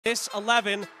This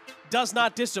 11 does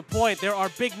not disappoint. There are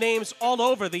big names all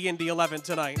over the Indy 11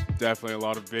 tonight. Definitely a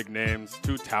lot of big names,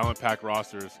 two talent-packed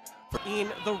rosters. In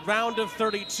the round of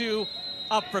 32,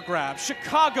 up for grabs.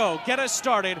 Chicago get us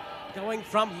started, going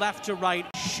from left to right.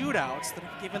 Shootouts that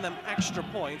have given them extra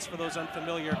points for those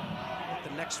unfamiliar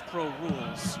with the Next Pro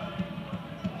rules.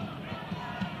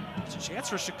 There's a chance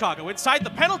for Chicago inside the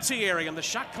penalty area, and the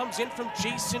shot comes in from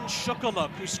Jason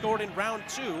Shukaluk, who scored in round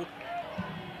 2.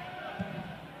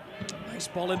 Nice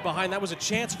ball in behind. That was a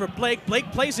chance for Blake.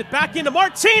 Blake plays it back into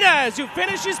Martinez, who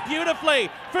finishes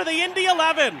beautifully for the Indy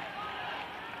 11.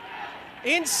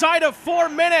 Inside of 4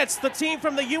 minutes, the team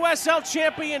from the USL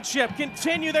Championship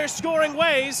continue their scoring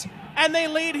ways, and they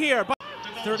lead here. But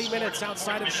 30 minutes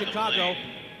outside of Chicago.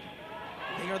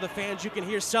 They are the fans you can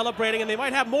hear celebrating, and they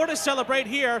might have more to celebrate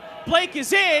here. Blake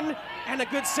is in, and a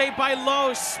good save by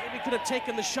Los. Maybe could have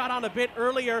taken the shot on a bit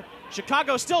earlier.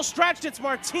 Chicago still stretched. It's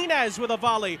Martinez with a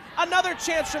volley. Another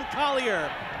chance from Collier.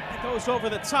 It goes over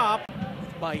the top.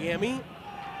 Miami.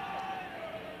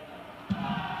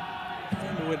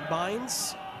 New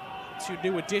Mines. 2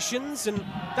 new additions, and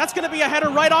that's going to be a header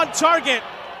right on target.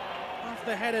 Off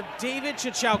the head of David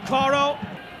Chichalcaro.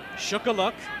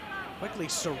 Shukaluk quickly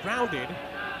surrounded.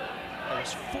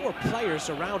 There's 4 players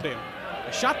around him.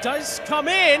 The shot does come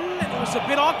in. It was a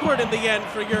bit awkward in the end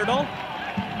for Yertle.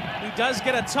 He does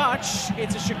get a touch.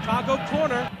 It's a Chicago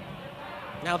corner.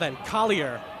 Now then,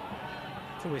 Collier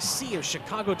through a sea of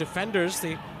Chicago defenders.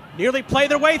 They nearly play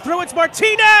their way through. It's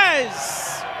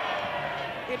Martinez!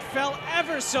 It fell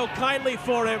ever so kindly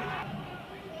for him.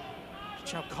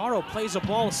 Chichalcaro plays a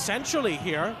ball centrally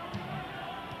here.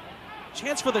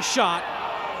 Chance for the shot.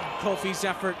 Kofi's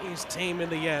effort is tame in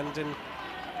the end, and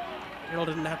Earl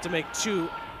didn't have to make too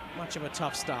much of a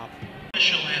tough stop.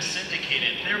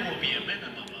 There will be a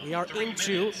minimum of we are 3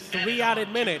 into minutes 3 added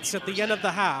minutes at the end of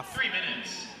the half. 3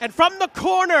 minutes. And from the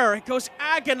corner, it goes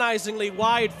agonizingly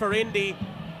wide for Indy.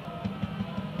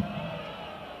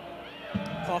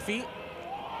 Kofi,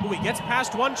 who he gets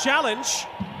past one challenge,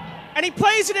 and he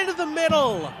plays it into the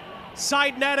middle.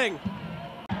 Side netting.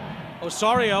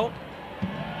 Osorio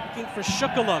looking for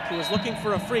Shukaluk, who is looking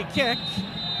for a free kick.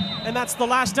 And that's the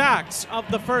last act of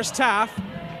the first half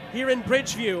here in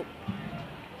Bridgeview.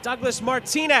 Douglas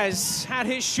Martinez had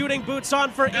his shooting boots on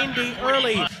for Indy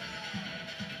early.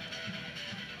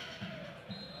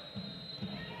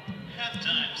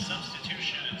 Halftime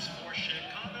substitutions for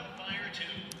Chicago Fire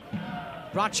 2.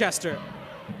 Rochester.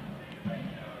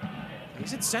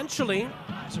 Plays it centrally.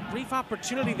 There's a brief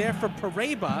opportunity there for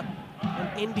Pareba.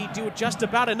 And Indy do just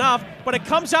about enough, but it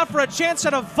comes out for a chance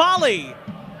at a volley.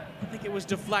 I think it was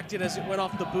deflected as it went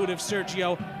off the boot of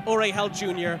Sergio Orejel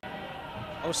Jr.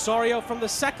 Osorio from the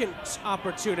second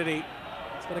opportunity.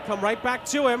 It's going to come right back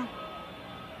to him.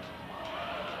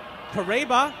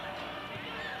 Pareba.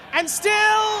 And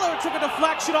still, it took a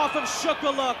deflection off of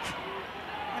Shukaluk.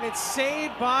 And it's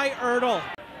saved by Ertl.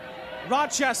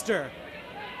 Rochester.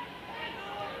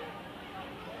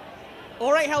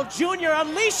 Orejel Jr.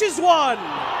 unleashes one.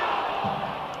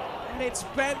 And it's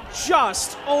bent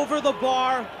just over the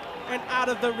bar and out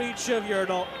of the reach of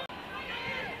Yertle.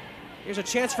 Here's a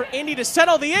chance for Indy to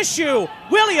settle the issue.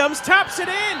 Williams taps it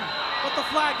in, but the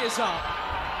flag is up.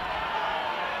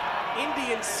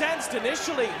 Indy incensed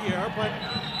initially here, but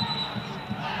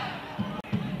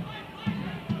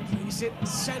plays it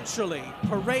centrally.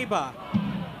 Pareba.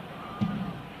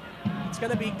 It's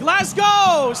going to be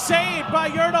Glasgow, saved by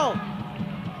Yertle.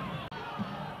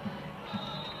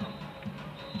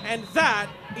 And that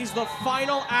is the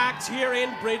final act here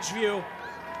in Bridgeview.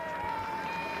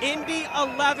 Indy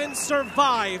 11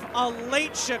 survive a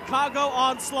late Chicago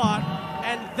onslaught,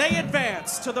 and they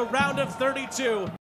advance to the round of 32.